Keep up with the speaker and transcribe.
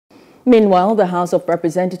Meanwhile, the House of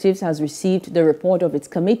Representatives has received the report of its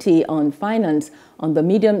Committee on Finance on the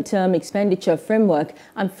Medium-Term Expenditure Framework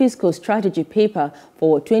and Fiscal Strategy paper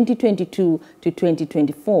for 2022 to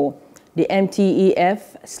 2024. The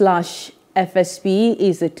MTEF/FSP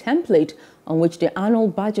is a template on which the annual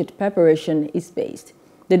budget preparation is based.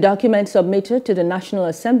 The document submitted to the National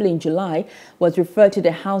Assembly in July was referred to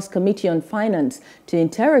the House Committee on Finance to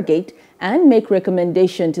interrogate and make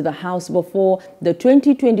recommendation to the House before the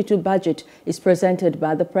 2022 budget is presented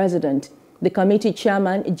by the President. The committee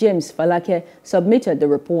chairman, James Falake, submitted the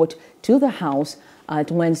report to the House at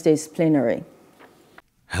Wednesday's plenary.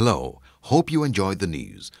 Hello, hope you enjoyed the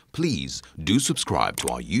news. Please do subscribe to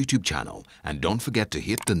our YouTube channel and don't forget to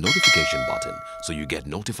hit the notification button so you get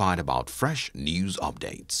notified about fresh news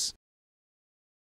updates.